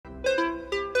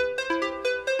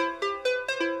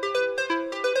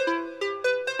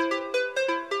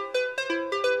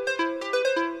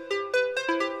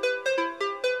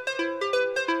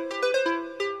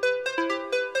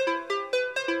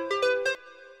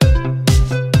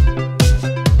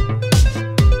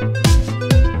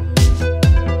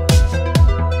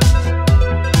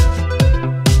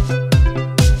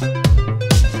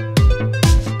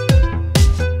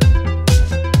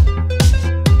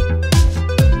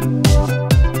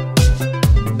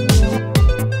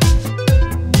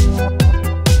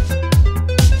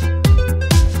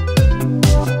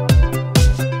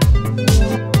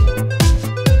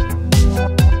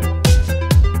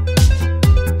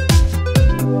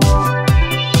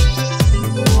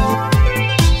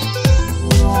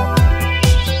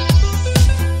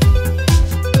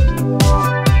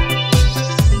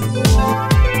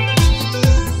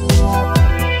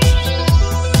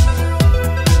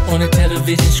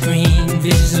screen,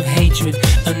 visions of hatred,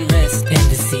 unrest, and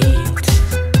deceit.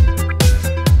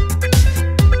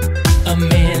 A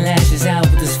man lashes out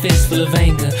with his fist full of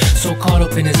anger, so caught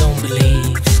up in his own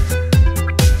beliefs.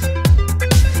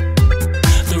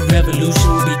 The revolution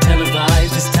will